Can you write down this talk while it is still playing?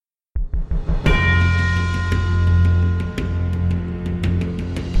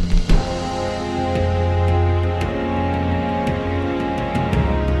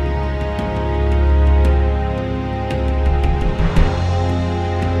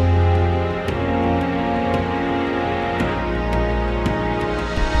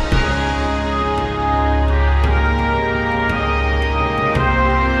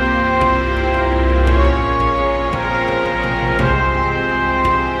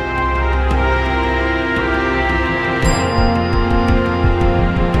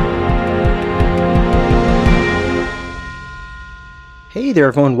Hey there,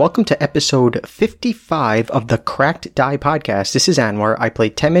 everyone. Welcome to episode 55 of the Cracked Die podcast. This is Anwar. I play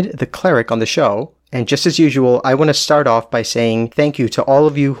Temid, the cleric on the show. And just as usual, I want to start off by saying thank you to all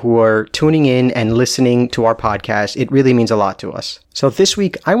of you who are tuning in and listening to our podcast. It really means a lot to us. So this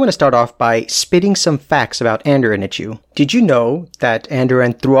week, I want to start off by spitting some facts about Andoran at you. Did you know that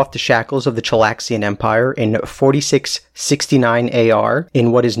Andoran threw off the shackles of the Chalaxian Empire in 4669 AR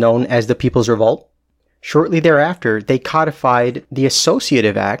in what is known as the People's Revolt? Shortly thereafter, they codified the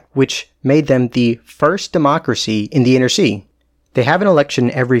Associative Act, which made them the first democracy in the Inner Sea. They have an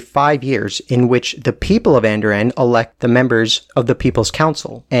election every 5 years in which the people of Andoran elect the members of the People's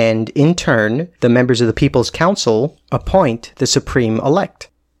Council, and in turn, the members of the People's Council appoint the Supreme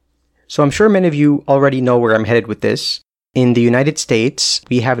Elect. So I'm sure many of you already know where I'm headed with this. In the United States,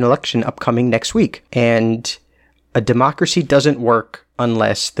 we have an election upcoming next week, and a democracy doesn't work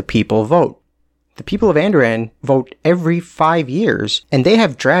unless the people vote. The people of Andoran vote every 5 years, and they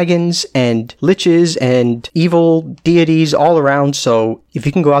have dragons and liches and evil deities all around, so if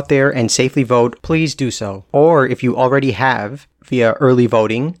you can go out there and safely vote, please do so. Or if you already have via early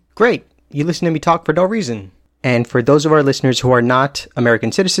voting, great. You listen to me talk for no reason. And for those of our listeners who are not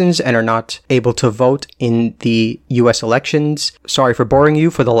American citizens and are not able to vote in the U.S. elections, sorry for boring you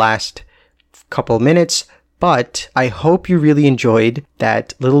for the last couple minutes, but I hope you really enjoyed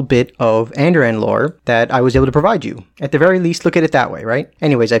that little bit of Andoran lore that I was able to provide you. At the very least, look at it that way, right?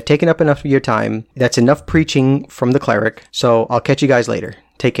 Anyways, I've taken up enough of your time. That's enough preaching from the cleric, so I'll catch you guys later.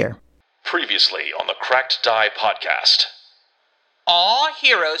 Take care. Previously on the Cracked Die podcast. Our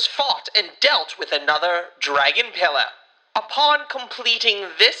heroes fought and dealt with another dragon pillar. Upon completing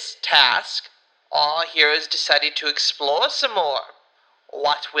this task, our heroes decided to explore some more.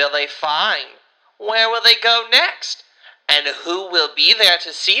 What will they find? Where will they go next? And who will be there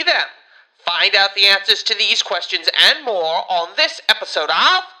to see them? Find out the answers to these questions and more on this episode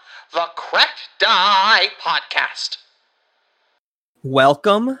of the Cracked Die podcast.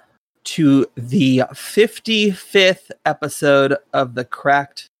 Welcome to the 55th episode of the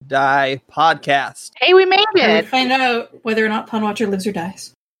Cracked Die podcast. Hey, we made it! Find out whether or not Pawnwatcher lives or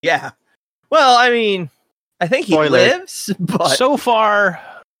dies. Yeah. Well, I mean, I think he lives, but... So far,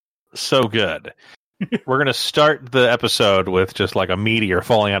 so good. We're going to start the episode with just like a meteor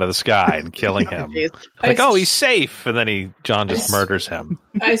falling out of the sky and killing him. Like, oh, he's safe. And then John just murders him.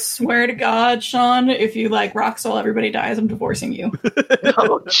 I swear to God, Sean, if you like rock soul, everybody dies, I'm divorcing you.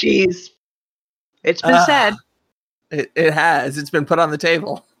 Oh, jeez. It's been said. It has. It's been put on the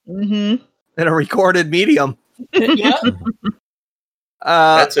table. Mm-hmm. In a recorded medium. Yeah.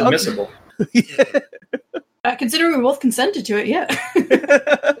 That's admissible. Okay. Considering we both consented to it, yeah.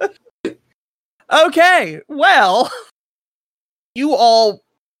 Okay, well, you all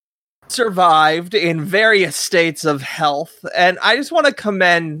survived in various states of health, and I just want to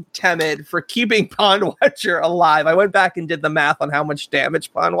commend Temid for keeping Pawnwatcher alive. I went back and did the math on how much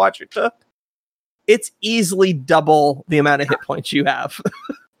damage Pawnwatcher took. It's easily double the amount of hit points you have.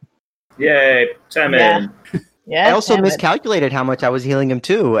 Yay, Temid. Yeah, I also miscalculated how much I was healing him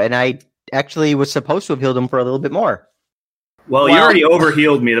too, and I actually was supposed to have healed him for a little bit more. Well, you already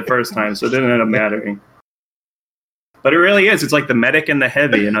overhealed me the first time, so it didn't end up mattering. But it really is. It's like the medic and the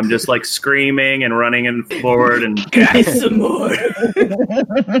heavy, and I'm just like screaming and running and forward and... Guys, some more.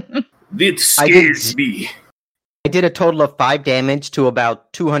 It scares me. I did a total of 5 damage to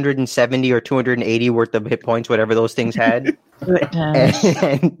about 270 or 280 worth of hit points, whatever those things had.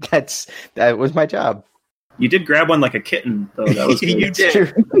 and that was my job. You did grab one like a kitten, though. That was good. You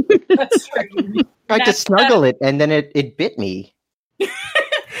did. That's true. I tried to snuggle it, and then it bit me.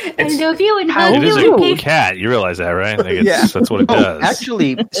 And if you and It is a cat. You realize that, right? Like that's what it does.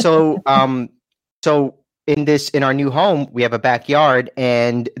 Actually, so in our new home, we have a backyard,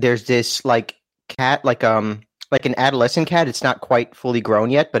 and there's this like cat, like an adolescent cat. It's not quite fully grown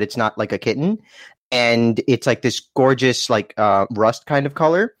yet, but it's not like a kitten, and it's like this gorgeous like rust kind of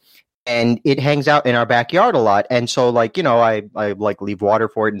color. And it hangs out in our backyard a lot, and so like I like leave water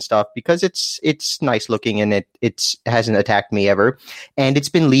for it and stuff because it's nice looking and it hasn't attacked me ever, and it's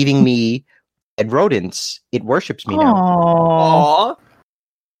been leaving me dead rodents. It worships me now. Aww.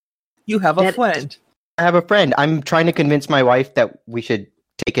 You have a friend. I have a friend. I'm trying to convince my wife that we should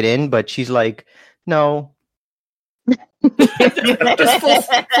take it in, but she's like, no. Just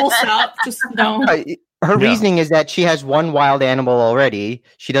full stop. Just no. Her reasoning is that she has one wild animal already.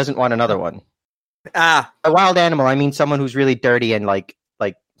 She doesn't want another one. A wild animal, I mean someone who's really dirty and like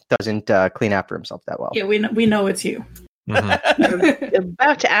doesn't clean after himself that well. Yeah, we know it's you. I'm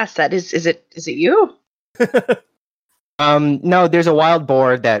about to ask that. Is it you? No, there's a wild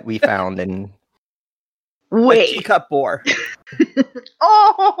boar that we found and Wait, a teacup boar.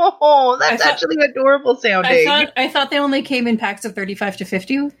 Oh, that's actually adorable sounding. I thought they only came in packs of 35 to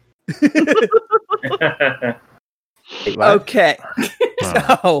 50. Okay.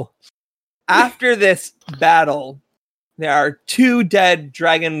 So, after this battle, there are 2 dead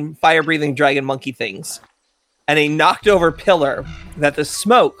fire-breathing dragon monkey things, and a knocked-over pillar that the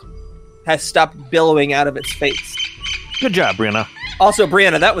smoke has stopped billowing out of its face. Good job, Brianna. Also,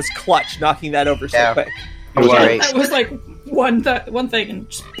 Brianna, that was clutch, knocking that over so quick. That was like one thing and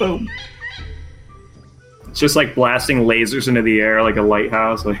just boom. It's just like blasting lasers into the air like a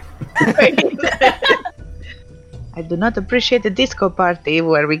lighthouse. Like I do not appreciate the disco party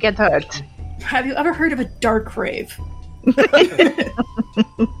where we get hurt. Have you ever heard of a dark rave?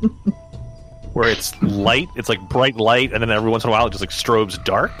 Where it's light, it's like bright light, and then every once in a while it just like strobes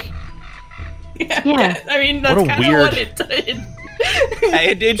dark. Yeah. I mean, that's kind of what it did.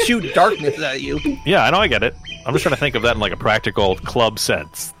 It did shoot darkness at you. Yeah, I know, I get it. I'm just trying to think of that in like a practical club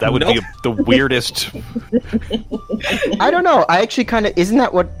sense. That would be the weirdest. I don't know. I actually kind of isn't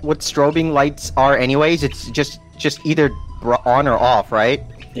that what strobing lights are anyways? It's just either on or off, right?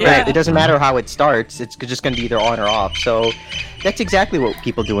 Yeah. Right. It doesn't matter how it starts. It's just going to be either on or off. So that's exactly what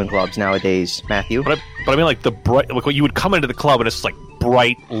people do in clubs nowadays, Matthew. But I mean, like the bright, like when you would come into the club and it's just like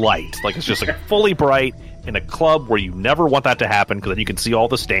bright light, like it's just like fully bright in a club where you never want that to happen because then you can see all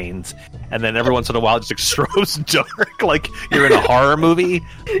the stains, and then every once in a while it just like strobes dark, like you're in a horror movie.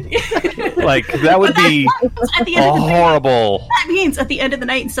 Like that would be horrible. That means at the end of the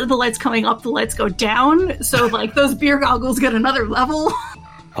night, instead of the lights coming up, the lights go down. So like those beer goggles get another level.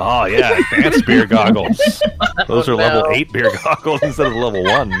 Oh yeah, advanced beer goggles. Those are level 8 beer goggles instead of level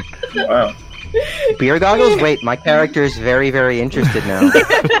 1. wow. Beer goggles? Wait, my character is very, very interested now.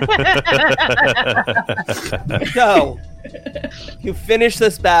 So, you finish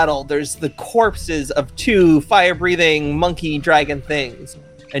this battle. There's the corpses of 2 fire-breathing monkey dragon things,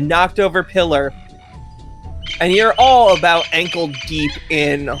 a knocked-over pillar, and you're all about ankle deep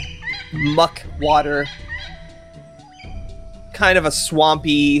in muck water. Kind of a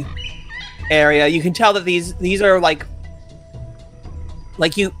swampy area. You can tell that these are like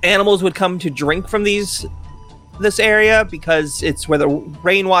you animals would come to drink from this area because it's where the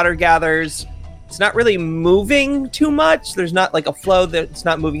rainwater gathers. It's not really moving too much. There's not like a flow that's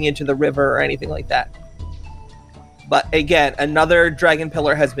not moving into the river or anything like that. But again, another dragon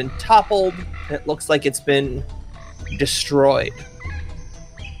pillar has been toppled. It looks like it's been destroyed.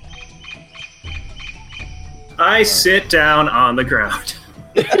 I sit down on the ground.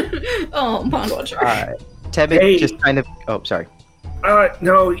 Oh, Pond Watcher. Tebby just kind of... Oh, sorry.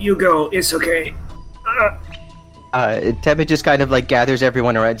 No, you go. It's okay. Tebby just kind of like gathers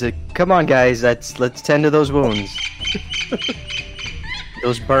everyone around. He's like, "Come on, guys, let's tend to those wounds,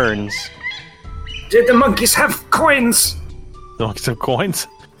 those burns." Did the monkeys have coins? The monkeys have coins?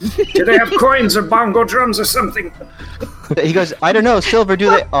 Do they have coins or bongo drums or something? He goes, "I don't know. Silver, do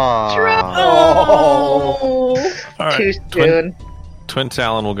they?" Oh, All right. too soon. Twin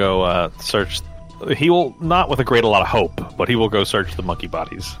Talon will go search. He will not with a great lot of hope, but he will go search the monkey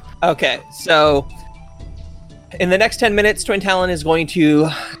bodies. Okay, so in the next 10 minutes, Twin Talon is going to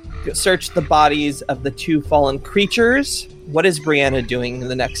search the bodies of the 2 fallen creatures. What is Brianna doing in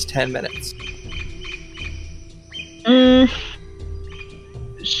the next 10 minutes?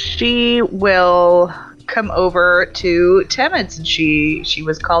 She will come over to Temid, and she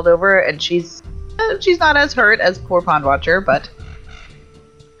was called over, and she's not as hurt as poor Pond Watcher, but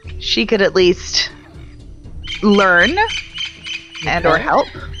she could at least learn and or help.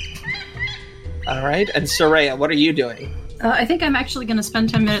 All right, and Soraya, what are you doing? I think I'm actually going to spend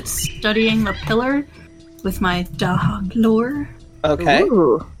 10 minutes studying the pillar with my dog lore. Okay,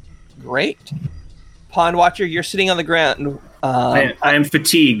 Ooh. great. Pond Watcher, you're sitting on the ground. I am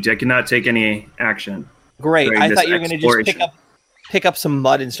fatigued. I cannot take any action. Great. during I this thought you were going to just exploration. pick up some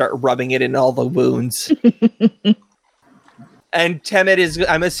mud and start rubbing it in all the wounds. And Temid is,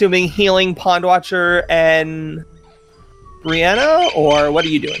 I'm assuming, healing Pond Watcher and Brianna, or what are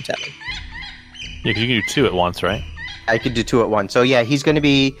you doing, Temid? Yeah, 'cause you can do 2 at once, right? I could do 2 at once. So yeah, he's going to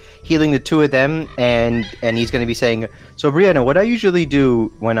be healing the 2 of them, and he's going to be saying, "So Brianna, what I usually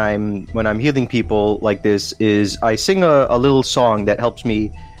do when I'm healing people like this is I sing a little song that helps me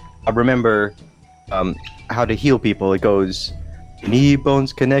remember how to heal people. It goes, knee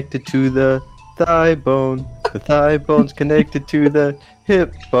bones connected to the thigh bone bone's connected to the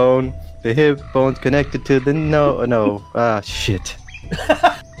hip bone's connected to the shit."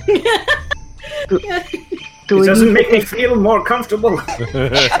 It doesn't make me feel more comfortable.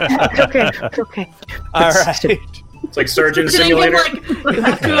 It's okay. All right. It's like Surgeon Sitting in, Simulator. like, you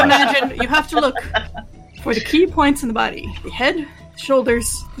have to imagine, you have to look For the key points in the body, the head,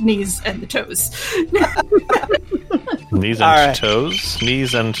 shoulders, knees, and the toes. Knees and toes?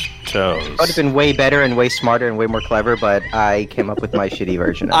 Knees and toes. It would have been way better and way smarter and way more clever, but I came up with my shitty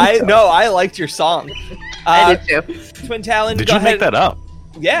version of it. I liked your song. I did too. Twin Talon, Did go you ahead. make that up?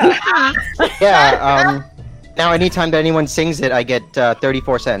 Yeah. Yeah, now anytime that anyone sings it, I get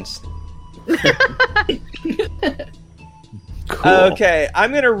 34 cents. Cool. Okay,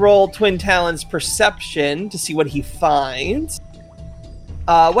 I'm going to roll Twin Talon's perception to see what he finds.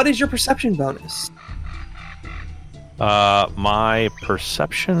 What is your perception bonus? My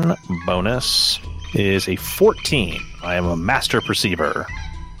perception bonus is a 14. I am a master perceiver.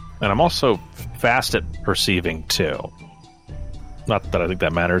 And I'm also fast at perceiving, too. Not that I think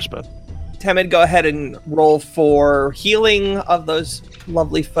that matters, but... Temid, go ahead and roll for healing of those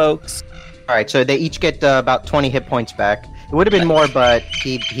lovely folks. Alright, so they each get about 20 hit points back. It would have been more, but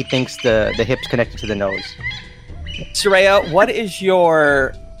he thinks the hip's connected to the nose. Soraya, what is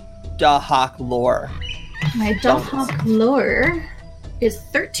your Dahak lore? My Dahak lore is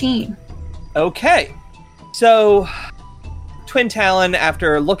 13. Okay. So, Twin Talon,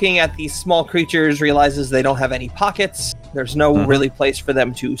 after looking at these small creatures, realizes they don't have any pockets. There's no really place for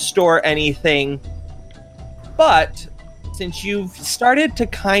them to store anything. But, since you've started to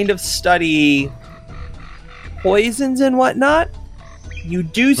kind of study poisons and whatnot, you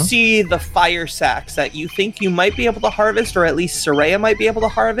do see the fire sacks that you think you might be able to harvest, or at least Soraya might be able to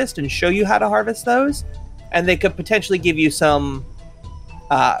harvest and show you how to harvest those. And they could potentially give you some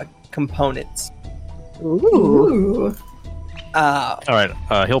components. Ooh. All right,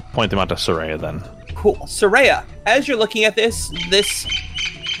 he'll point them out to Soraya then. Cool. Soraya, as you're looking at this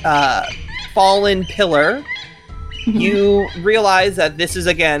fallen pillar, you realize that this is,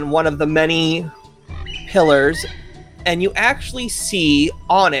 again, one of the many pillars, and you actually see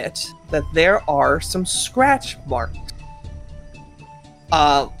on it that there are some scratch marks.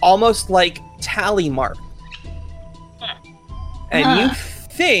 Almost like tally marks. And you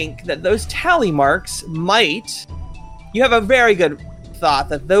think that those tally marks might... You have a very good thought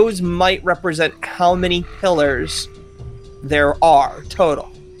that those might represent how many pillars there are total.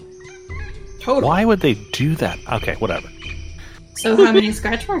 Why would they do that? Okay, whatever. So how many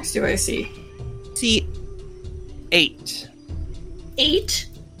scratch marks do I see? See, 8. 8?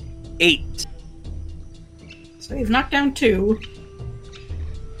 8. So we've knocked down 2.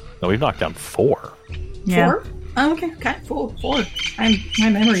 No, we've knocked down 4. Yeah. 4? Oh, okay. 4. My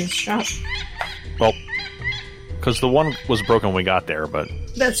memory is shot. Well, because the one was broken when we got there, but...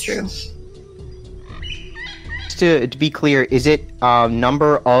 That's true. To be clear, is it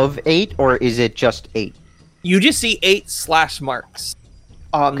number of 8 or is it just 8? You just see 8 slash marks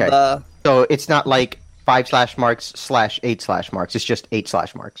on the... So it's not like 5 slash marks slash 8 slash marks. It's just 8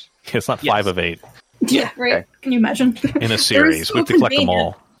 slash marks. It's not 5 of 8 Yeah, right. Okay. Can you imagine? in a series. We have to collect them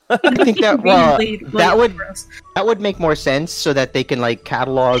all. I think that that would would make more sense so that they can like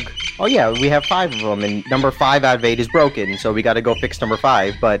catalog. Oh yeah, we have 5 of them, and number 5 out of 8 is broken, so we got to go fix number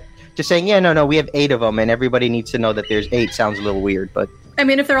 5. But just saying, no, we have 8 of them, and everybody needs to know that there's 8 sounds a little weird. But I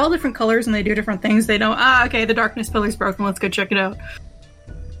mean, if they're all different colors and they do different things, they know. Okay, the darkness pillar's broken. Let's go check it out.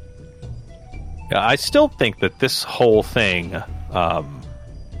 Yeah, I still think that this whole thing,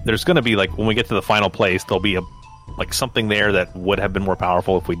 there's going to be like when we get to the final place, there'll be something there that would have been more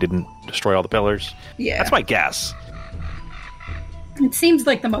powerful if we didn't destroy all the pillars. Yeah, that's my guess. It seems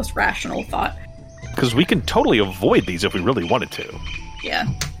like the most rational thought. Because we can totally avoid these if we really wanted to. Yeah.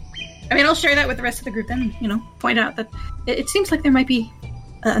 I mean, I'll share that with the rest of the group then, point out that it seems like there might be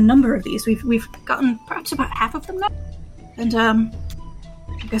a number of these. We've gotten perhaps about half of them now. And,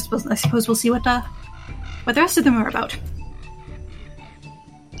 I suppose we'll see what the rest of them are about.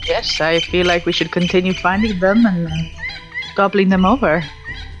 Yes, I feel like we should continue finding them and gobbling them over.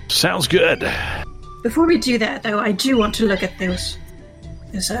 Sounds good. Before we do that, though, I do want to look at those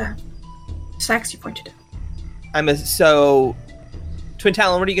sacks you pointed out. So, Twin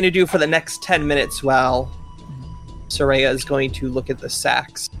Talon, what are you going to do for the next 10 minutes while Soraya is going to look at the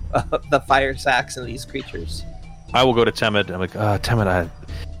sacks, the fire sacks and these creatures? I will go to Temid. I'm like, Temid,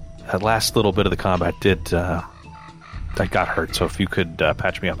 that last little bit of the combat I got hurt, so if you could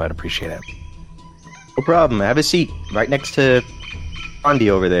patch me up, I'd appreciate it. No problem. Have a seat right next to Pondy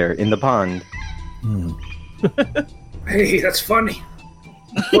over there in the pond. Hey, that's funny.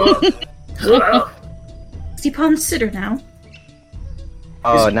 See, Pond, sitter now.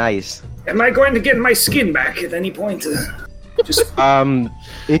 Oh, nice. Am I going to get my skin back at any point?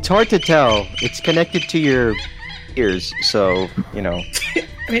 It's hard to tell. It's connected to your ears, so, I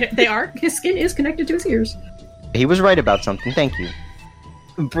mean, they are. His skin is connected to his ears. He was right about something, thank you.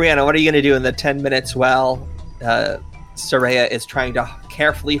 Brianna, what are you going to do in the 10 minutes while Soraya is trying to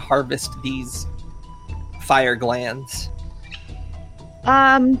carefully harvest these fire glands?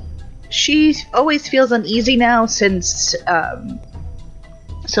 She always feels uneasy now since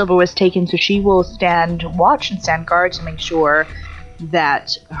Silver was taken, so she will stand watch and stand guard to make sure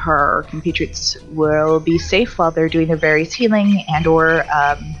that her compatriots will be safe while they're doing their various healing and or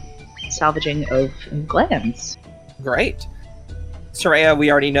salvaging of glands. Great. Soraya, we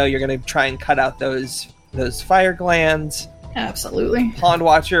already know you're going to try and cut out those fire glands. Absolutely. Pond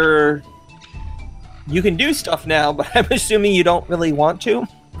Watcher, you can do stuff now, but I'm assuming you don't really want to.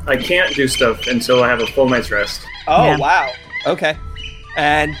 I can't do stuff until I have a full night's rest. Oh, Yeah. wow. Okay.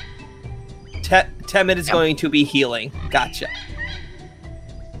 And Temid is going to be healing. Gotcha.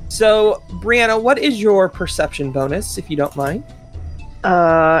 So, Brianna, what is your perception bonus, if you don't mind?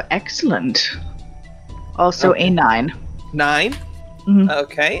 Excellent. Also Okay. a 9. 9? Mhm.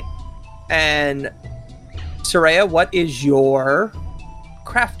 Okay. And Soraya, what is your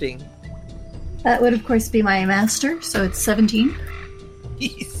crafting? That would, of course, be my master, so it's 17.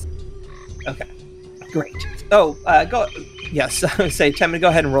 Yes. Okay. Great. Oh, go. Yes, I would say, Temid, go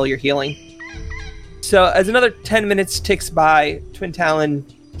ahead and roll your healing. So, as another 10 minutes ticks by, Twin Talon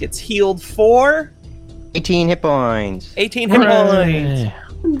gets healed for 18 hit points. 18 hit points.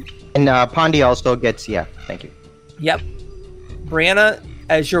 And Pondy also gets, thank you. Yep. Brianna,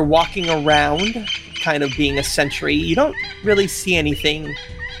 as you're walking around, kind of being a sentry, you don't really see anything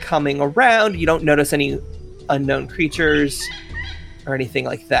coming around. You don't notice any unknown creatures or anything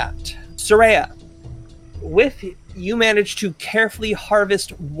like that. Soraya, you managed to carefully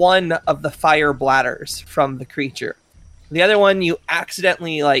harvest one of the fire bladders from the creature. The other one, you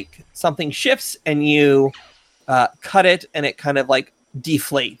accidentally, something shifts and you cut it and it kind of,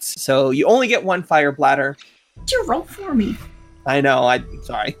 deflates. So you only get one fire bladder. What'd you roll for me? I know,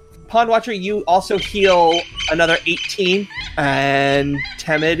 sorry. Pond Watcher, you also heal another 18, and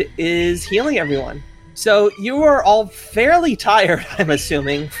Temid is healing everyone. So you are all fairly tired, I'm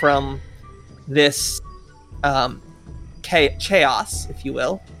assuming, from this chaos, if you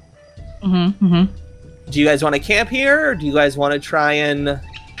will. Mm-hmm, mm-hmm. Do you guys want to camp here, or do you guys want to try and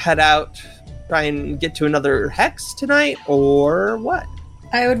head out, try and get to another hex tonight, or what?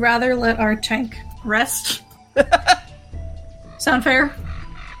 I would rather let our tank rest. Sound fair?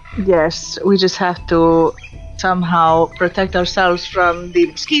 Yes, we just have to somehow protect ourselves from the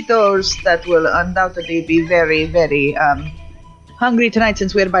mosquitoes that will undoubtedly be very, very hungry tonight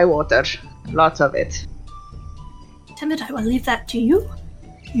since we're by water. Lots of it. Timid, I will leave that to you.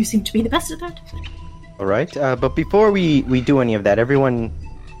 You seem to be the best at that. All right, but before we do any of that, everyone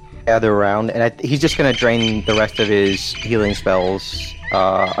gather around, and he's just going to drain the rest of his healing spells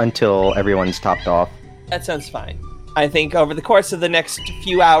until everyone's topped off. That sounds fine. I think over the course of the next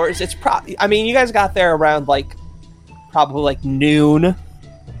few hours, it's probably... I mean, you guys got there around, probably noon.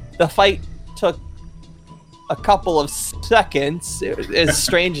 The fight took a couple of seconds, as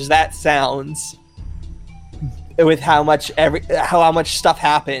strange as that sounds, with how much stuff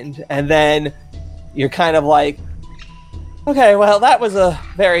happened. And then you're kind of okay, well, that was a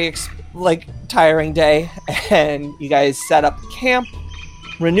very, tiring day. And you guys set up camp.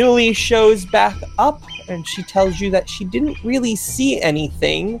 Renuli shows back up, and she tells you that she didn't really see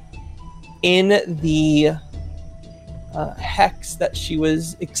anything in the hex that she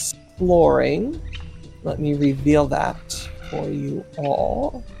was exploring. Let me reveal that for you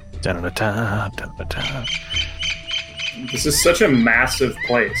all. Da-da-da-da, da-da-da. This is such a massive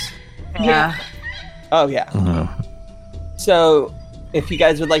place. Yeah. Oh, yeah. Mhm. So, if you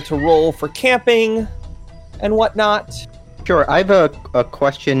guys would like to roll for camping and whatnot... Sure, I have a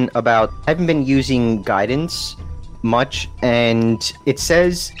question about... I haven't been using guidance much, and it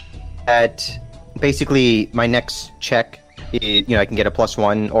says that basically my next check, I can get a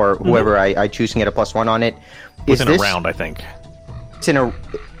 +1, or whoever I choose can get a +1 on it. Within a round, I think. It's in a...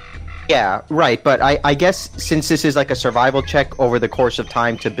 Yeah, right, but I guess since this is a survival check over the course of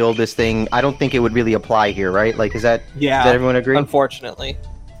time to build this thing, I don't think it would really apply here, right? Does that everyone agree? Unfortunately.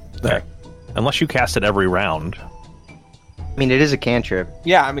 Okay. Unless you cast it every round. I mean, it is a cantrip.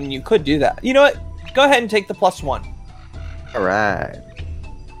 Yeah, I mean, you could do that. You know what? Go ahead and take the +1. Alright.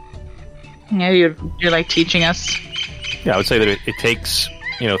 Yeah, you're teaching us. Yeah, I would say that it takes,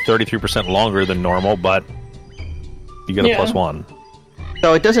 33% longer than normal, but you get a +1.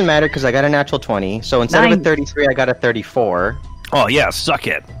 So it doesn't matter because I got a natural 20. So instead of a Nice. 33, I got a 34. Oh, yeah, suck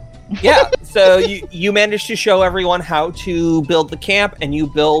it. Yeah, so you managed to show everyone how to build the camp, and you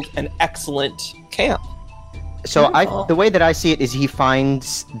build an excellent camp. So Beautiful. the way that I see it is he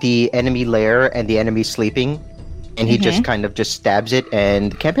finds the enemy lair and the enemy sleeping, And he just kind of just stabs it,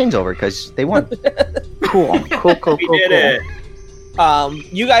 and the campaign's over because they won. Cool. We did it.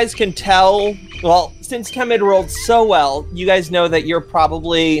 You guys can tell, well, since Temid rolled so well, you guys know that you're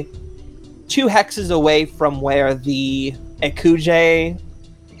probably 2 hexes away from where the Ekuje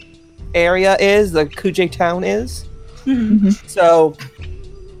area is, the Ekuje town is. Mm-hmm. So,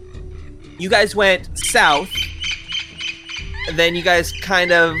 you guys went south, and then you guys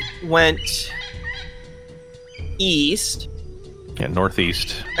kind of went east, Yeah,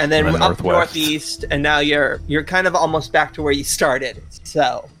 northeast. and then And up northwest. northeast, and now you're kind of almost back to where you started.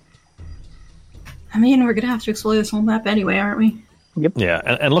 So, I mean, we're gonna have to explore this whole map anyway, aren't we? Yeah,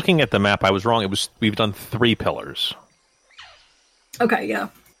 and looking at the map, I was wrong. We've done 3 pillars, Okay, yeah.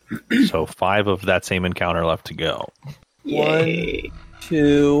 so 5 of that same encounter left to go. Yay. 1,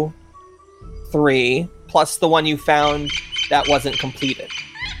 2, 3, plus the one you found that wasn't completed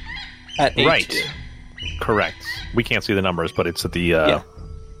at A2. Right, correct. We can't see the numbers, but it's at the Yeah.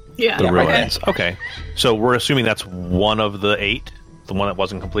 the okay. ruins. Okay, so we're assuming that's one of the 8, the one that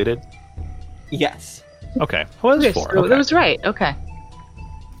wasn't completed. Yes. Okay, well, that's 4. So Okay. that was right. Okay.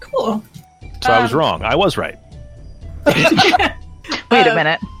 Cool. So I was wrong. I was right. Wait a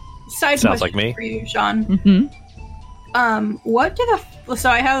minute. Side Sounds question like me. for you, Sean. Mm-hmm. What do so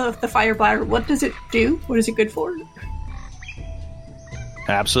I have the fire bladder. What does it do? What is it good for?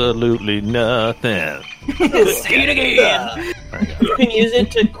 Absolutely nothing. Say it again. You can use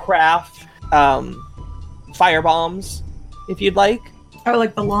it to craft fire bombs if you'd like. Oh,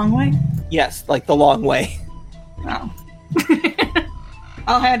 like the long way? Yes, like the long way. Oh.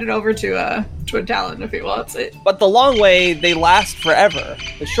 I'll hand it over to Twin Talon if he wants it. But the long way, they last forever.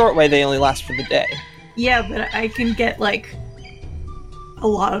 The short way, they only last for the day. Yeah, but I can get like a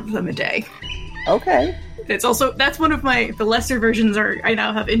lot of them a day. Okay. It's also that's one of the lesser versions I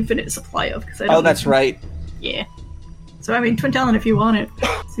now have infinite supply of because I don't Oh, that's right. Yeah. So I mean, Twin Talon, if you want it,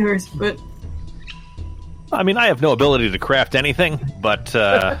 it's yours. But I mean, I have no ability to craft anything, but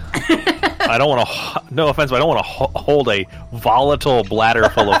I don't want to. No offense, but I don't want to hold a volatile bladder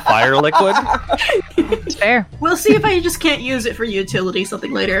full of fire liquid. It's fair. we'll see if I just can't use it for utility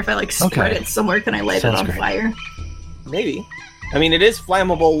something later. If I like spread Okay. it somewhere, can I light Sounds it on great. fire? Maybe. I mean, it is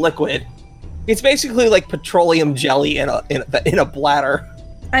flammable liquid. It's basically like petroleum jelly in a bladder.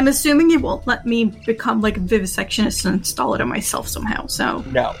 I'm assuming it won't let me become like a vivisectionist and install it on myself somehow. So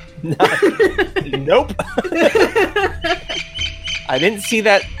No. Nope. I didn't see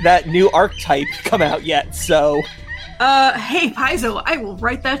that new archetype come out yet, so... hey Paizo, I will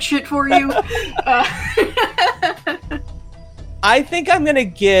write that shit for you. I think I'm gonna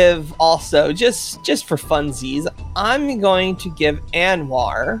give also, just for funsies, I'm going to give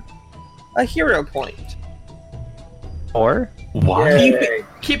Anwar a hero point. Or Why?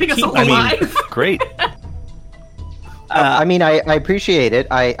 Keeping us all I mean, alive. great. I mean, I appreciate it.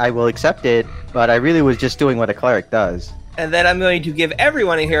 I will accept it, but I really was just doing what a cleric does. And then I'm going to give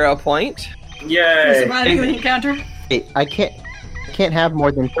everyone a hero point. Yay! Surviving the encounter. Hey, I can't have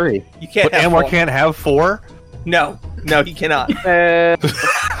more than 3. You can't But have Anwar four. can't have 4? No, he cannot.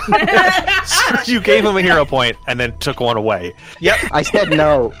 You gave him a hero point and then took one away. Yep. I said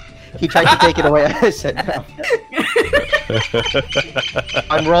no. He tried to take it away. I said no.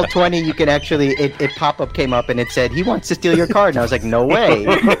 On roll 20, you can actually it pop-up came up and it said he wants to steal your card, and I was like, no way.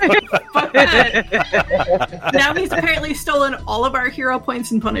 Fuck that. Now he's apparently stolen all of our hero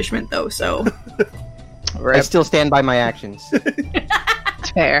points in punishment, though. So I still stand by my actions.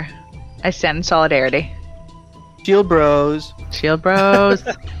 It's fair. I stand in solidarity. Shield bros. Shield bros.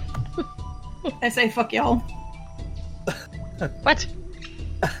 I say, fuck y'all. What?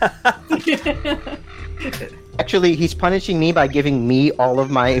 Actually, he's punishing me by giving me all of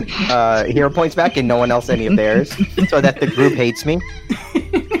my hero points back and no one else any of theirs, so that the group hates me.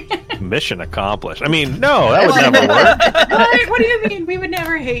 Mission accomplished. I mean, no, that would never work. What do you mean? We would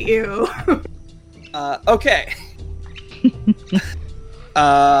never hate you. Okay.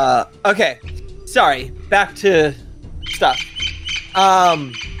 Okay. Sorry. Back to stuff.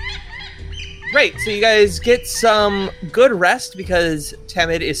 Great. So you guys get some good rest because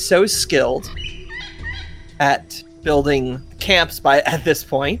Temid is so skilled at building camps at this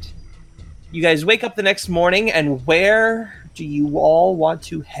point. You guys wake up the next morning, and where do you all want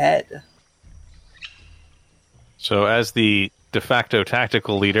to head? So, as the de facto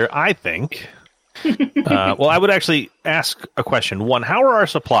tactical leader, I think. Well, I would actually ask a question. One, how are our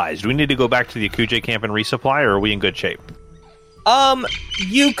supplies? Do we need to go back to the Akuje camp and resupply, or are we in good shape?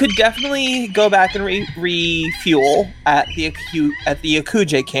 You could definitely go back and refuel at the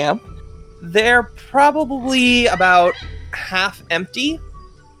Akuje camp. They're probably about half empty.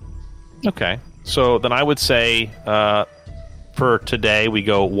 Okay. So then I would say for today we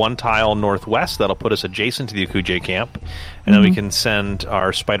go 1 tile northwest. That'll put us adjacent to the Akuje camp. And then we can send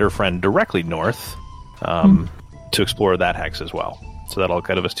our spider friend directly north to explore that hex as well. So that'll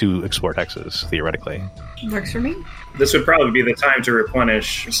kind of us 2 explored hexes, theoretically. Works for me. This would probably be the time to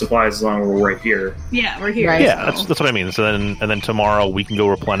replenish supplies as long as we're right here. Yeah, we're here. Right. Yeah, that's what I mean. So then tomorrow we can go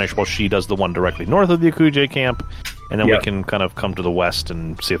replenish while she does the one directly north of the Akuje camp. And then we can kind of come to the west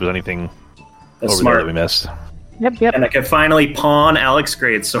and see if there's anything That's over smart. there that we missed. Yep. And I can finally pawn Alex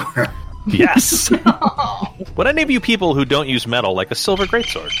Greatsword. Yes! Would any of you people who don't use metal like a silver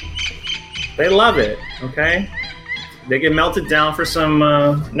greatsword? They love it, okay? They get melted down for some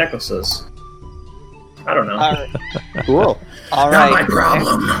necklaces. I don't know. All right. Cool. All Not my right.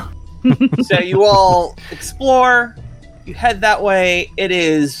 problem. So you all explore. You head that way. It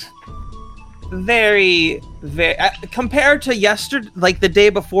is very, very compared to yesterday, like the day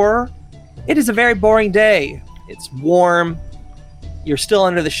before. It is a very boring day. It's warm. You're still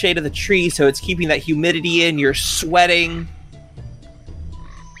under the shade of the tree, so it's keeping that humidity in. You're sweating,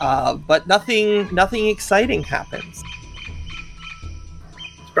 but nothing exciting happens.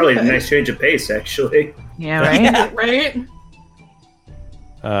 It's probably a nice change of pace, actually. Yeah, right? Yeah, right?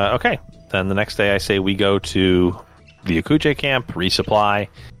 Okay. Then the next day I say we go to the Akuje camp, resupply,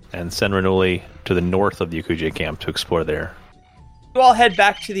 and send Renuli to the north of the Akuje camp to explore there. You all head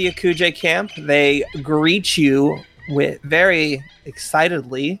back to the Akuje camp. They greet you with very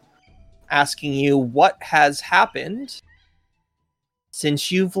excitedly, asking you what has happened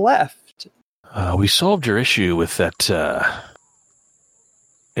since you've left. We solved your issue with that,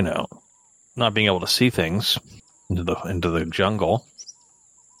 not being able to see things into the jungle.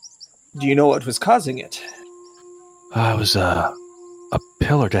 Do you know what was causing it? It was a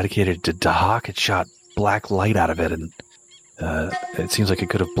pillar dedicated to Dahak. It shot black light out of it, and it seems like it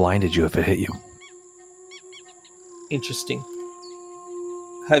could have blinded you if it hit you. Interesting.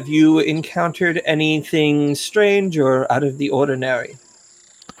 Have you encountered anything strange or out of the ordinary?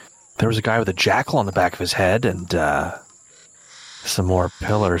 There was a guy with a jackal on the back of his head, and some more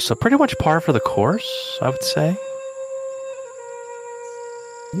pillars. So pretty much par for the course, I would say.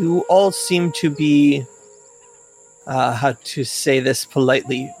 You all seem to be, how to say this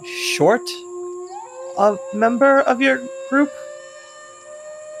politely, short a member of your group?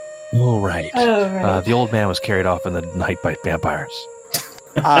 All right. Oh, right. The old man was carried off in the night by vampires.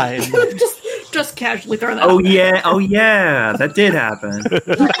 I'm just casually throw that Oh out. yeah, that did happen.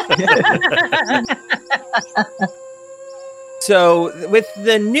 So, with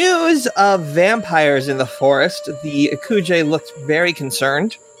the news of vampires in the forest, the Akuje looked very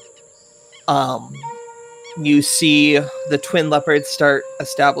concerned. You see the twin leopards start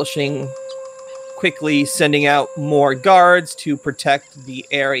establishing, quickly sending out more guards to protect the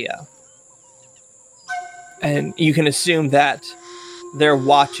area. And you can assume that their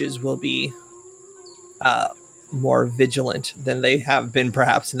watches will be more vigilant than they have been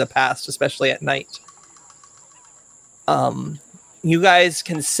perhaps in the past, especially at night. You guys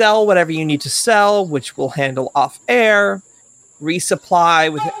can sell whatever you need to sell, which we'll handle off air.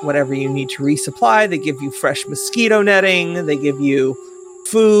 Resupply with whatever you need to resupply. They give you fresh mosquito netting. They give you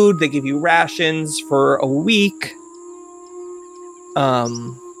food. They give you rations for a week.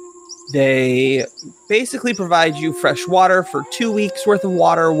 They basically provide you fresh water for 2 weeks worth of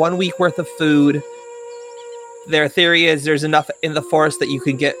water, 1 week worth of food. Their theory is there's enough in the forest that you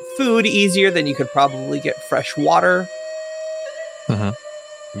could get food easier than you could probably get fresh water.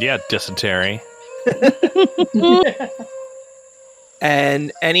 Yeah, dysentery.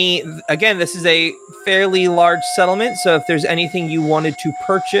 And this is a fairly large settlement, so if there's anything you wanted to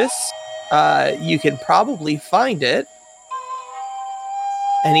purchase, you can probably find it.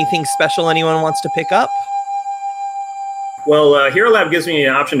 Anything special anyone wants to pick up? Well, Hero Lab gives me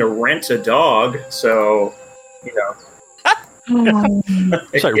an option to rent a dog, so,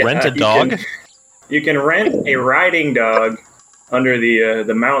 Sorry, rent a dog? You can rent a riding dog under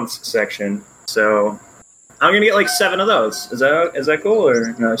the mounts section. So I'm gonna get like 7 of those. Is that cool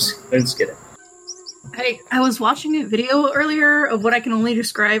or no? Just kidding. I was watching a video earlier of what I can only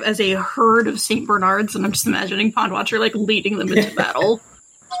describe as a herd of Saint Bernards, and I'm just imagining Pondwatcher like leading them into battle.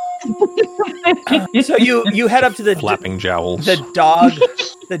 So you head up to the Flapping jowls. the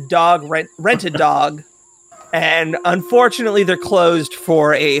dog rented dog, and unfortunately they're closed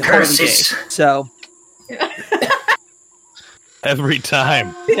for a holiday. So Every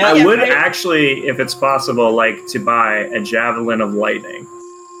time. I would actually, if it's possible, like to buy a javelin of lightning.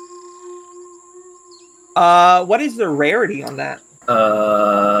 What is the rarity on that?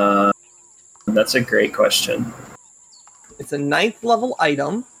 That's a great question. It's a 9th level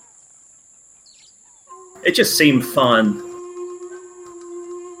item. It just seemed fun.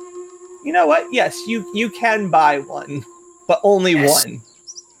 You know what? Yes, you can buy one, but only one.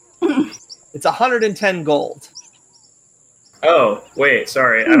 It's 110 gold. Oh, wait,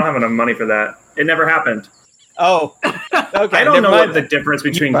 sorry. I don't have enough money for that. It never happened. Oh, okay. I don't know mind what the difference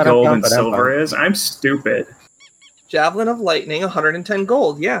between gold and silver is. I'm stupid. Javelin of Lightning, 110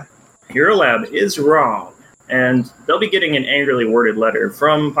 gold, yeah. Hero Lab is wrong, and they'll be getting an angrily worded letter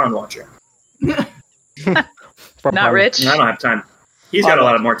from Pond Watcher. Not rich. I don't have time. He's got a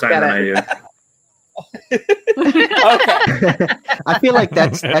lot more time than I do. Okay. I feel like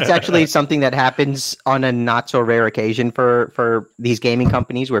that's actually something that happens on a not so rare occasion for these gaming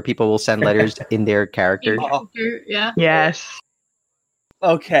companies where people will send letters in their character. Yeah. Yes.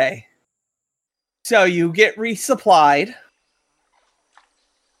 Okay. So you get resupplied.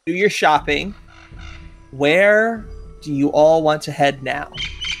 Do your shopping. Where do you all want to head now?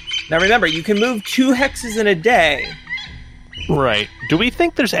 Now remember, you can move 2 hexes in a day. Right. Do we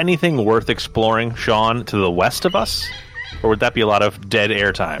think there's anything worth exploring, Sean, to the west of us? Or would that be a lot of dead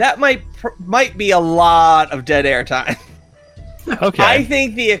air time? That might be a lot of dead air time. Okay. I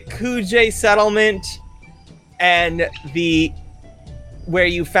think the Akuje settlement and the where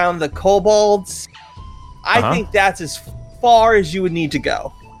you found the kobolds, I think that's as far as you would need to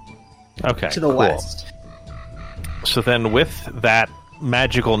go. Okay. To the west. So then with that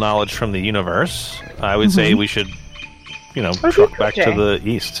magical knowledge from the universe, I would say we should, truck back to the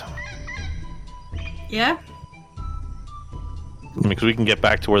east. Yeah. Because we can get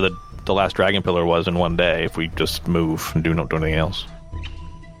back to where the last dragon pillar was in one day if we just move and do anything else.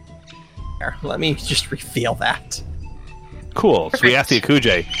 Here, let me just reveal that. Cool. So we asked the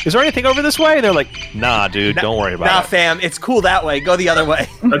Akuje, is there anything over this way? They're like, nah, dude, don't worry about Nah, it. fam, it's cool that way. Go the other way.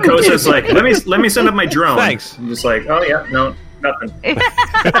 Akosa's like, let me send up my drone. Thanks. I'm just like, oh yeah, no, nothing.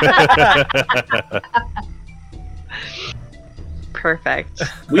 Perfect.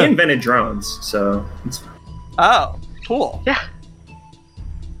 We invented drones, so it's Oh, cool. Yeah.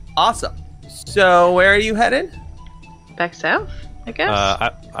 Awesome. So where are you headed? Back south, I guess.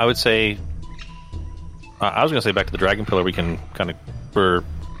 I would say... I was going to say back to the dragon pillar. We can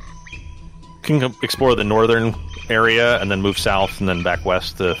explore the northern area and then move south and then back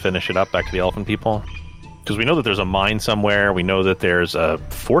west to finish it up back to the elephant people. Because we know that there's a mine somewhere. We know that there's a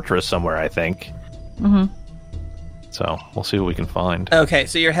fortress somewhere, I think. Mm-hmm. So we'll see what we can find. Okay,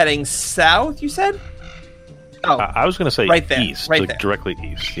 so you're heading south, you said? Oh, I was going to say right there, east. right like there. Directly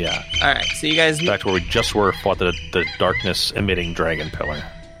east, yeah. all right. So you guys... Back to where we just were, fought the darkness-emitting dragon pillar.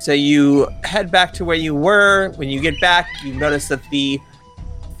 So you head back to where you were. When you get back, you notice that the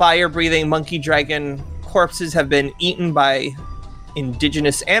fire-breathing monkey dragon corpses have been eaten by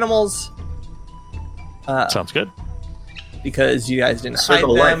indigenous animals. Sounds good. Because you guys didn't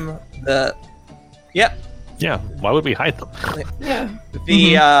Circle hide of them. Yep. Yeah, why would we hide them?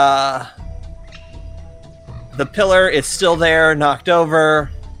 Yeah. The pillar is still there, knocked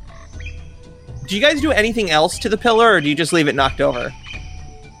over. Do you guys do anything else to the pillar, or do you just leave it knocked over?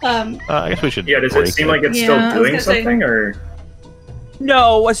 I guess we should. yeah. Does it break seem like it's Yeah, still I was doing gonna say- something, or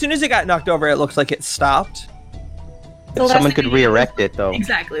No, as soon as it got knocked over, it looks like it stopped. The last Someone thing could we need- re-erect it, though.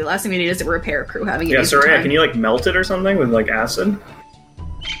 Exactly. The last thing we need is a repair crew having it. yeah, easy Soraya, time. can you like melt it or something with like acid?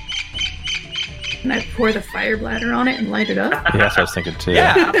 Can I pour the fire bladder on it and light it up? Yeah, that's what I was thinking too.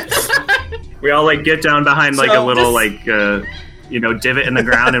 Yeah. We all like get down behind like So a little this- divot in the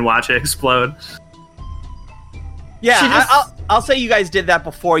ground and watch it explode. Yeah, She just- I'll say you guys did that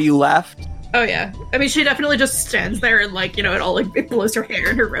before you left. Oh yeah. I mean, she definitely just stands there and it all it blows her hair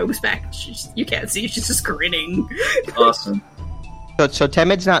and her robe's back. You can't see. She's just grinning. Awesome. So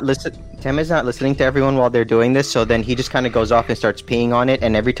Temid's not listening to everyone while they're doing this. So then he just kind of goes off and starts peeing on it.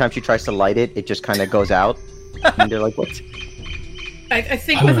 And every time she tries to light it, it just kind of goes out. And they're like, "What?" I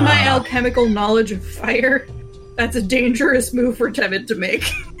think with my alchemical knowledge of fire, that's a dangerous move for Temid to make.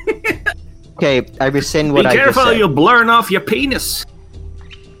 Okay, I rescind what Be I just careful, said. you'll blurn off your penis.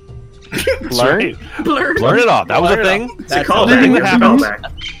 That's Learn? right. Blur. Learn it off. That was a Learn it thing. off. It's a That's callback. the thing that It's a happens.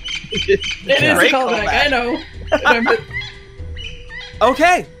 callback. It is a Great callback. callback. I know.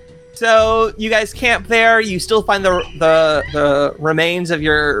 Okay, so you guys camp there. You still find the remains of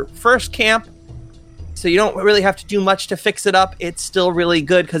your first camp, so you don't really have to do much to fix it up. It's still really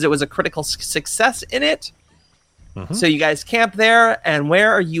good because it was a critical success in it. Mhm. So you guys camp there, and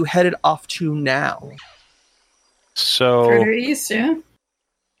where are you headed off to now? So Further east, yeah.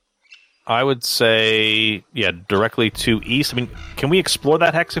 I would say, directly to east. I mean, can we explore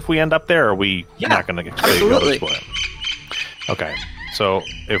that hex if we end up there? Or are we Yeah, not going to absolutely. explore it? Okay, so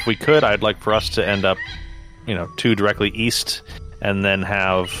if we could, I'd like for us to end up, 2 directly east, and then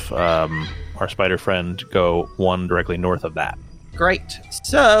have our spider friend go one directly north of that. Great.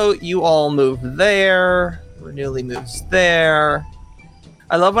 So you all move there. Renewally moves there.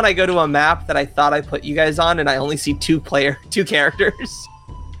 I love when I go to a map that I thought I put you guys on, and I only see two characters.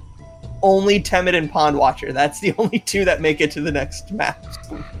 Only Temid and Pond Watcher. That's the only two that make it to the next map.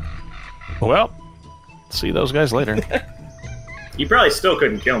 Well, see those guys later. You probably still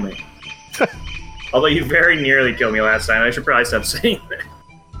couldn't kill me. Although you very nearly killed me last time. I should probably stop saying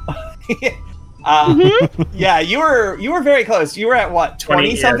that. Yeah, you were very close. You were at what,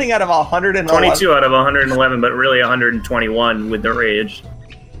 20 something out of 111? 22 out of 111, but really 121 with the rage.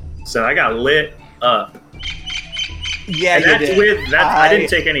 So I got lit up. Yeah, and you that's did. with that. I didn't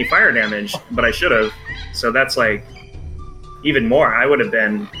take any fire damage, but I should have. So that's like even more. I would have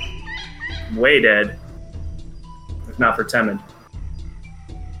been way dead if not for Temid.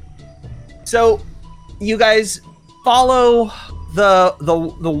 So you guys follow the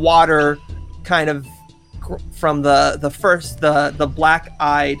water kind of from the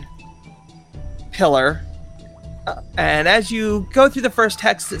black-eyed pillar, and as you go through the first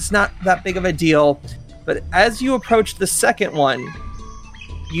text, it's not that big of a deal, but as you approach the second one,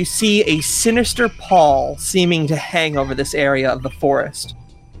 you see a sinister pall seeming to hang over this area of the forest,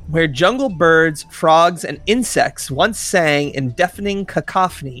 where jungle birds, frogs, and insects once sang in deafening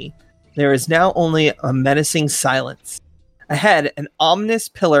cacophony. There is now only a menacing silence. Ahead, an ominous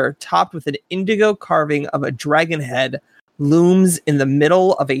pillar topped with an indigo carving of a dragon head looms in the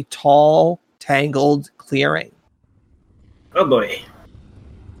middle of a tall, tangled clearing. Oh boy.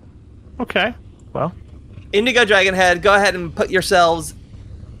 Okay, well. Indigo dragon head, go ahead and put yourselves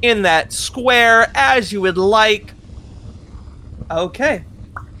in that square as you would like. Okay.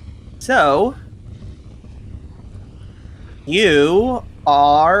 So, you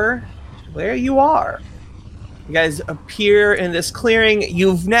are where you are. You guys appear in this clearing.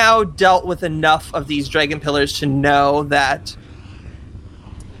 You've now dealt with enough of these dragon pillars to know that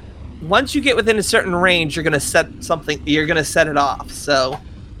once you get within a certain range, you're going to set it off. So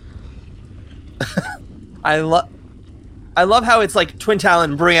I love how it's like Twin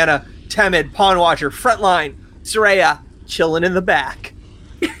Talon, Brianna, Temid, Pawn Watcher, Frontline, Soraya, chilling in the back.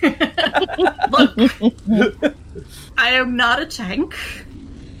 Look, I am not a tank.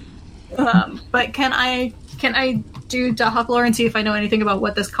 But can I do Dahak lore and see if I know anything about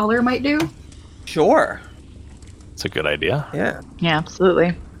what this color might do? Sure. It's a good idea. Yeah. Yeah,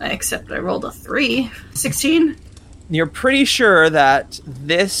 absolutely. Except I rolled a 3. 16? You're pretty sure that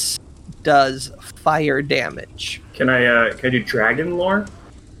this does fire damage. Can I do dragon lore?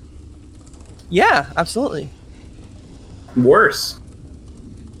 Yeah, absolutely. Worse.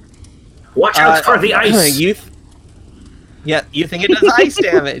 Watch out for the ice! You think it does ice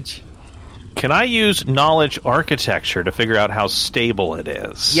damage? Can I use knowledge architecture to figure out how stable it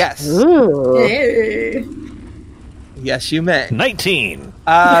is? Yes. Hey. Yes, you may. 19.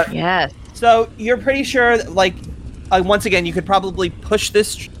 Yes. So you're pretty sure, once again, you could probably push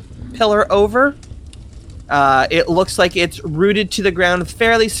this pillar over. It looks like it's rooted to the ground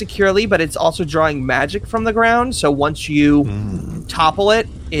fairly securely, but it's also drawing magic from the ground. So once you topple it,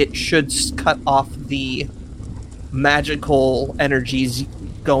 it should cut off the magical energies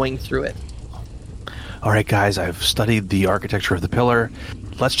going through it. All right, guys, I've studied the architecture of the pillar.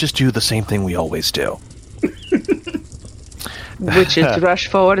 Let's just do the same thing we always do. Which is rush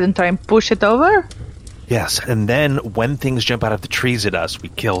forward and try and push it over? Yes, and then when things jump out of the trees at us, we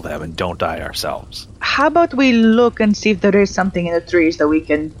kill them and don't die ourselves. How about we look and see if there is something in the trees that we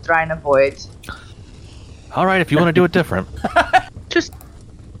can try and avoid? All right, if you want to do it different. Just...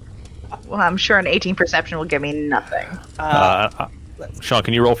 Well, I'm sure an 18 perception will give me nothing. Sean,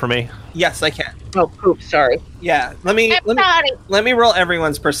 can you roll for me? Yes, I can. Oh, oops, sorry. Yeah, let me roll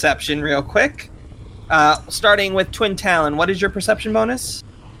everyone's perception real quick. Starting with Twin Talon, what is your perception bonus?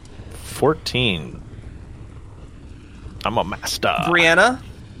 14. I'm a master. Brianna?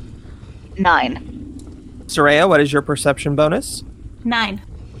 9. Soraya, what is your perception bonus? 9.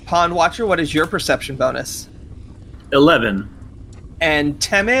 Pond Watcher, what is your perception bonus? 11. And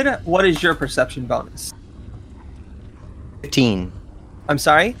Temid, what is your perception bonus? 15. I'm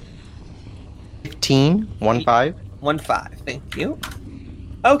sorry? 15? 1-5? 1-5, thank you.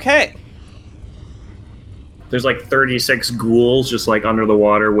 Okay. There's like 36 ghouls just like under the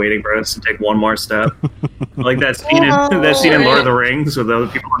water waiting for us to take one more step. Like that scene in Lord of the Rings with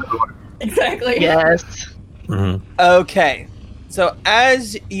those people under the water. Exactly. Yes. Mm-hmm. Okay. So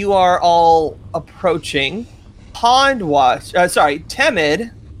as you are all approaching,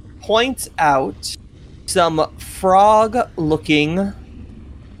 Temid points out some frog-looking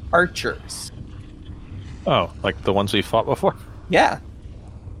archers. Oh, like the ones we fought before? Yeah.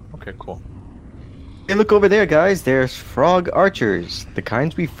 Okay, cool. Hey, look over there, guys. There's frog archers, the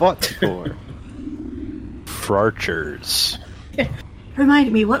kinds we fought before. Frarchers.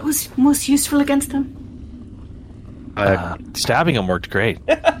 Remind me, what was most useful against them? Stabbing them worked great.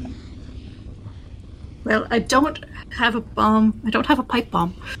 Well, I don't have a bomb. I don't have a pipe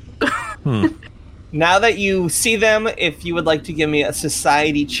bomb. Now that you see them, if you would like to give me a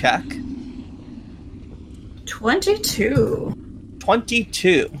society check. 22.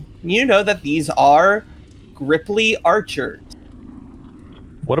 22. You know that these are Gripply archers.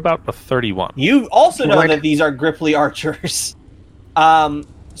 What about a 31? You also know Lord. that these are Gripply archers.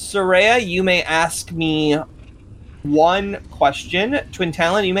 Soraya, you may ask me one question. Twin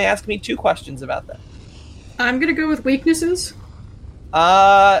Talon, you may ask me 2 questions about them. I'm gonna go with weaknesses.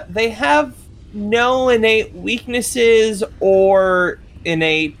 They have no innate weaknesses or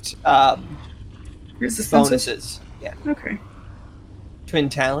innate Resistances? bonuses. Yeah. Okay. Twin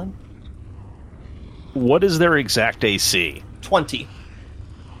Talon, What is their exact AC? 20.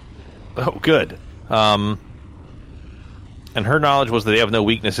 Oh, good. And her knowledge was that they have no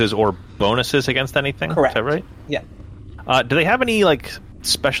weaknesses or bonuses against anything? Correct. Is that right? Yeah. Do they have any, like,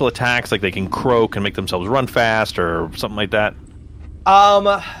 special attacks, like they can croak and make themselves run fast or something like that?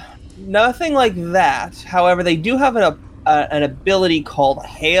 Nothing like that. However, they do have an ability called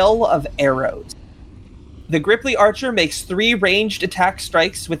Hail of Arrows. The Gripply Archer makes 3 ranged attack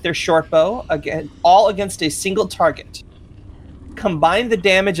strikes with their short bow, all against a single target. Combine the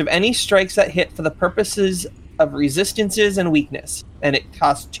damage of any strikes that hit for the purposes of resistances and weakness, and it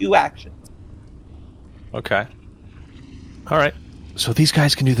costs 2 actions. Okay. All right. So these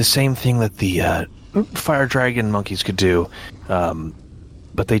guys can do the same thing that the fire dragon monkeys could do,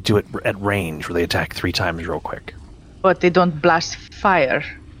 but they do it at range, where they attack 3 times real quick. But they don't blast fire,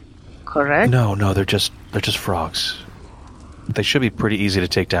 correct? No, they're just frogs. They should be pretty easy to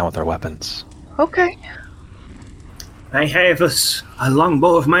take down with their weapons. Okay. I have a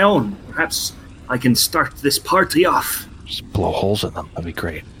longbow of my own. Perhaps I can start this party off. Just blow holes in them. That'd be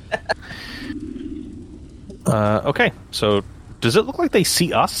great. Okay, so does it look like they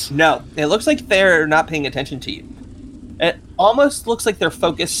see us? No, it looks like they're not paying attention to you. It almost looks like they're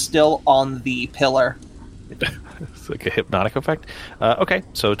focused still on the pillar. It's like a hypnotic effect. Okay,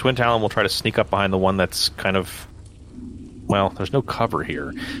 so Twin Talon will try to sneak up behind the one that's kind of... Well, there's no cover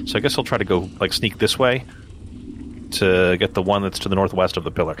here. So I guess he'll try to go, like, sneak this way to get the one that's to the northwest of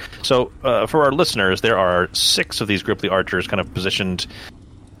the pillar. So, for our listeners, there are 6 of these Gripply archers kind of positioned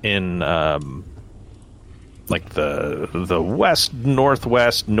in, like, the west,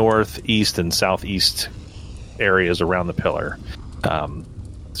 northwest, northeast, and southeast areas around the pillar.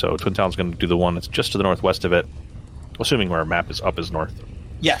 So Twin Talon's going to do the one that's just to the northwest of it, assuming where our map is up is north.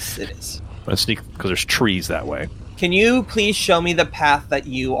 Yes, it is. And sneak, because there's trees that way. Can you please show me the path that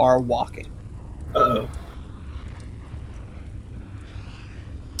you are walking? Uh-oh.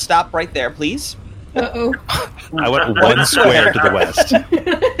 Stop right there, please. Uh-oh. I went 1 square to the west.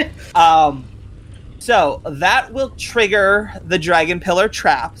 So that will trigger the dragon pillar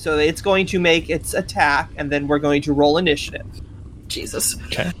trap. So it's going to make its attack, and then we're going to roll initiative. Jesus.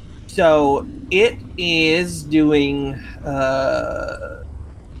 Okay. So it is doing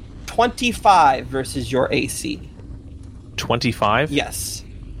 25 versus your AC. 25? Yes.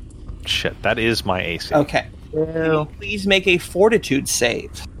 Shit, that is my AC. Okay. Can you please make a fortitude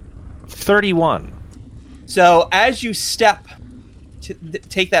save? 31. So as you step to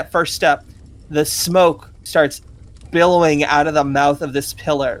take that first step, the smoke starts billowing out of the mouth of this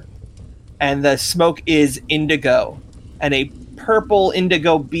pillar, and the smoke is indigo, and a purple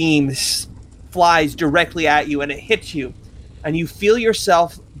indigo beam flies directly at you, and it hits you, and you feel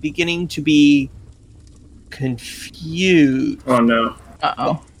yourself beginning to be confused. Oh no.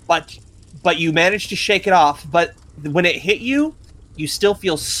 Uh-oh. But you manage to shake it off. But when it hit you, you still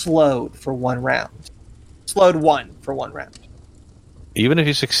feel slowed for 1 round. Slowed 1 for 1 round. Even if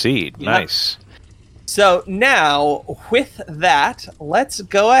you succeed. Yep. Nice. So now, with that, let's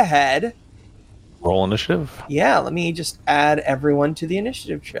go ahead. Roll initiative. Yeah, let me just add everyone to the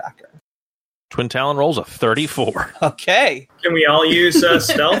initiative tracker. Twin Talon rolls a 34. Okay. Can we all use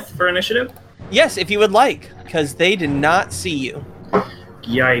stealth for initiative? Yes, if you would like, because they did not see you.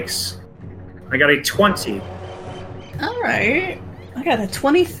 Yikes. I got a 20. Alright. I got a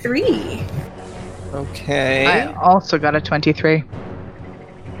 23. Okay. I also got a 23.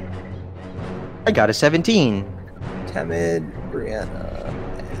 I got a 17. Temid, Brianna,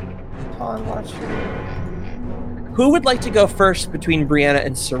 and Pawn Watcher. Who would like to go first between Brianna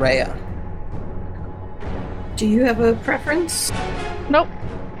and Soraya? Do you have a preference? Nope,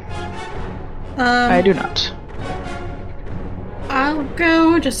 I do not. I'll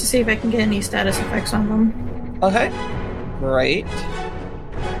go just to see if I can get any status effects on them. Okay. Great.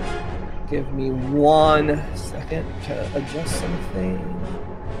 Give me 1 second to adjust something.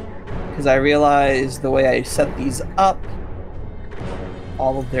 Because I realize the way I set these up,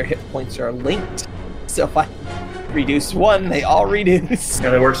 all of their hit points are linked. So if I reduce 1, they all reduce.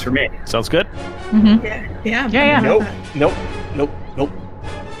 Yeah, that works for me. Sounds good. Mm-hmm. Yeah. Nope.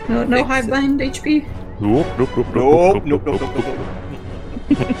 No hive bind HP. Nope.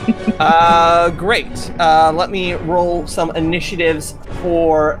 Great. Let me roll some initiatives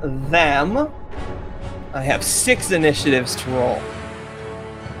for them. I have 6 initiatives to roll.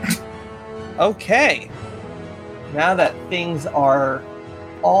 Okay. Now that things are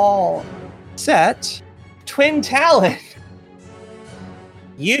all set, Twin Talon,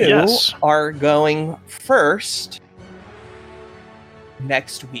 you are going first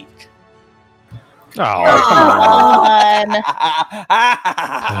next week. Oh, Come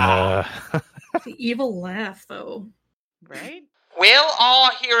on. The evil laugh, though. Right? Will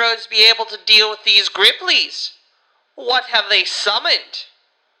our heroes be able to deal with these Gripplies? What have they summoned?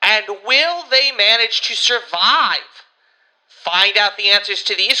 And will they manage to survive? Find out the answers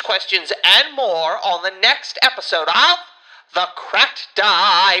to these questions and more on the next episode of the Cracked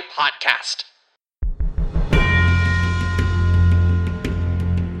Die Podcast.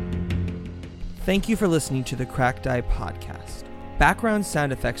 Thank you for listening to the Cracked Die Podcast. Background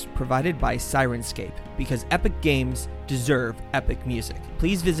sound effects provided by Sirenscape, because epic games deserve epic music.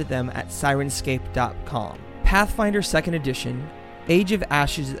 Please visit them at sirenscape.com. Pathfinder 2nd Edition, Age of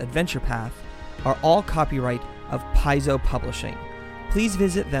Ashes Adventure Path are all copyright of Paizo Publishing. Please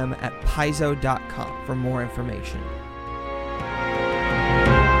visit them at paizo.com for more information.